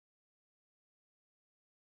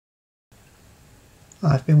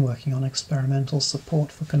I've been working on experimental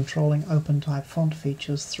support for controlling OpenType font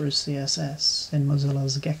features through CSS in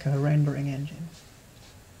Mozilla's Gecko rendering engine.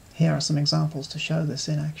 Here are some examples to show this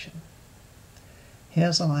in action.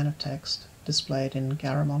 Here's a line of text displayed in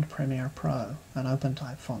Garamond Premiere Pro, an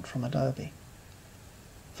OpenType font from Adobe.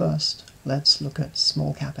 First, let's look at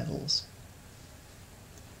small capitals.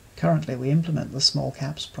 Currently we implement the small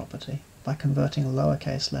caps property by converting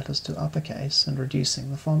lowercase letters to uppercase and reducing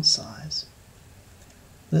the font size.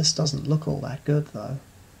 This doesn't look all that good though.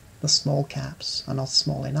 The small caps are not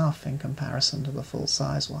small enough in comparison to the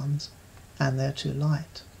full-size ones, and they're too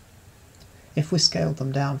light. If we scaled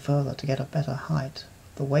them down further to get a better height,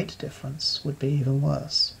 the weight difference would be even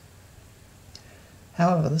worse.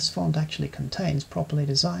 However, this font actually contains properly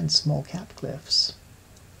designed small cap glyphs.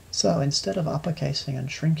 So instead of uppercasing and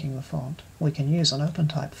shrinking the font, we can use an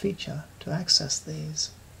OpenType feature to access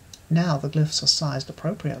these. Now the glyphs are sized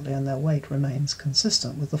appropriately and their weight remains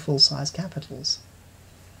consistent with the full-size capitals.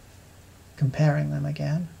 Comparing them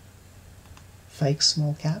again, fake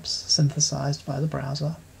small caps synthesized by the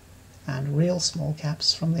browser, and real small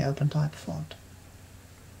caps from the OpenType font.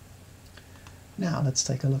 Now let's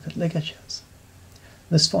take a look at ligatures.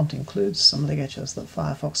 This font includes some ligatures that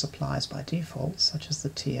Firefox applies by default, such as the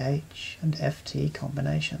TH and FT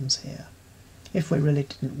combinations here. If we really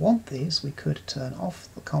didn't want these, we could turn off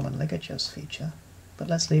the common ligatures feature, but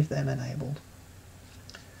let's leave them enabled.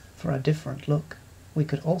 For a different look, we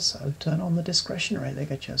could also turn on the discretionary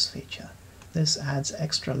ligatures feature. This adds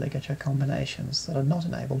extra ligature combinations that are not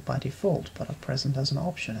enabled by default, but are present as an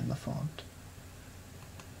option in the font.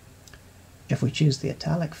 If we choose the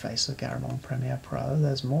italic face of Garamond Premiere Pro,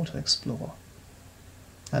 there's more to explore.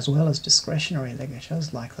 As well as discretionary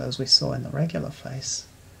ligatures like those we saw in the regular face,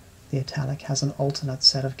 the italic has an alternate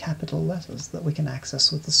set of capital letters that we can access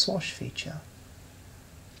with the swash feature.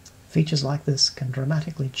 Features like this can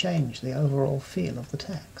dramatically change the overall feel of the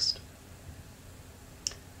text.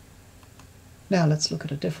 Now let's look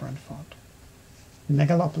at a different font.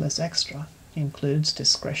 Megalopolis Extra includes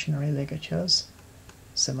discretionary ligatures,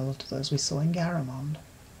 similar to those we saw in Garamond.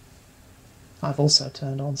 I've also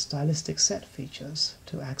turned on stylistic set features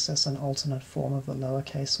to access an alternate form of the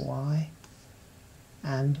lowercase y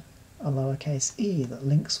and a lowercase e that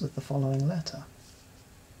links with the following letter.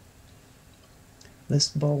 This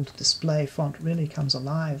bold display font really comes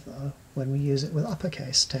alive though when we use it with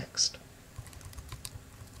uppercase text.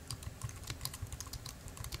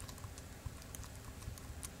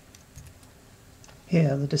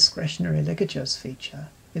 Here the discretionary ligatures feature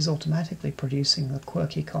is automatically producing the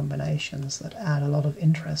quirky combinations that add a lot of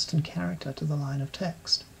interest and character to the line of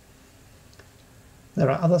text. There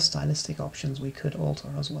are other stylistic options we could alter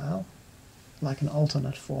as well, like an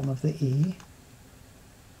alternate form of the E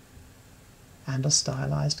and a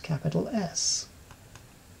stylized capital S.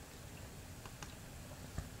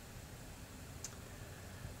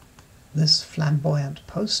 This flamboyant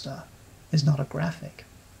poster is not a graphic.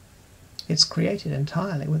 It's created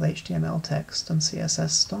entirely with HTML text and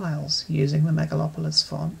CSS styles using the Megalopolis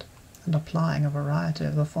font and applying a variety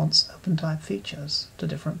of the font's OpenType features to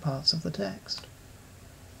different parts of the text.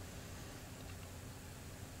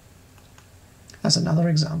 As another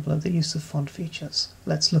example of the use of font features,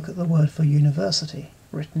 let's look at the word for university,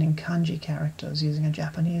 written in kanji characters using a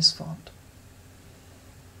Japanese font.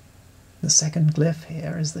 The second glyph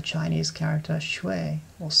here is the Chinese character shui,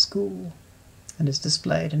 or school, and is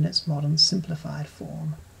displayed in its modern simplified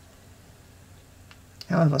form.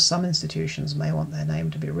 However, some institutions may want their name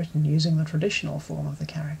to be written using the traditional form of the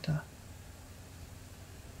character.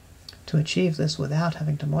 To achieve this without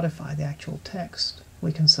having to modify the actual text,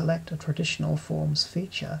 we can select a traditional forms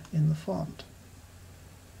feature in the font.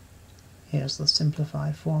 Here's the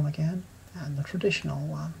simplified form again, and the traditional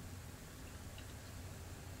one.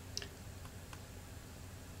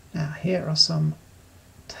 Now here are some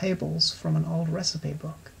tables from an old recipe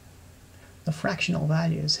book. The fractional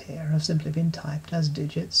values here have simply been typed as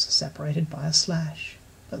digits separated by a slash,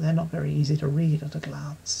 but they're not very easy to read at a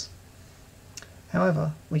glance.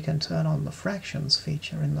 However, we can turn on the fractions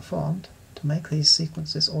feature in the font to make these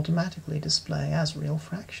sequences automatically display as real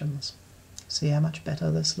fractions. See how much better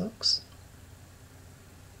this looks?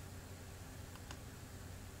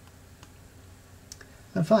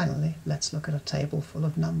 And finally, let's look at a table full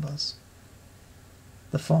of numbers.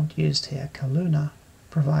 The font used here, Kaluna,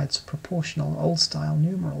 provides proportional old-style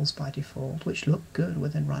numerals by default, which look good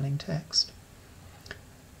within running text.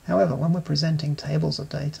 However, when we're presenting tables of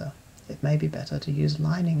data, it may be better to use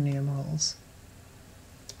lining numerals.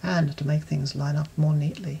 And to make things line up more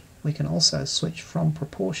neatly, we can also switch from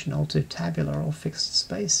proportional to tabular or fixed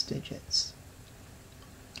space digits.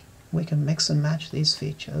 we can mix and match these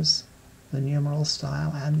features, the numeral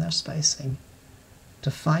style and their spacing,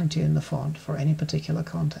 to fine-tune the font for any particular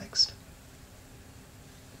context.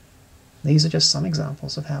 These are just some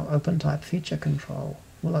examples of how OpenType feature control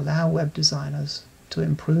will allow web designers to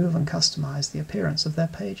improve and customize the appearance of their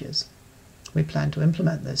pages. We plan to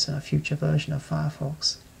implement this in a future version of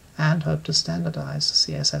Firefox, and hope to standardize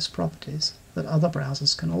CSS properties that other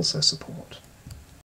browsers can also support.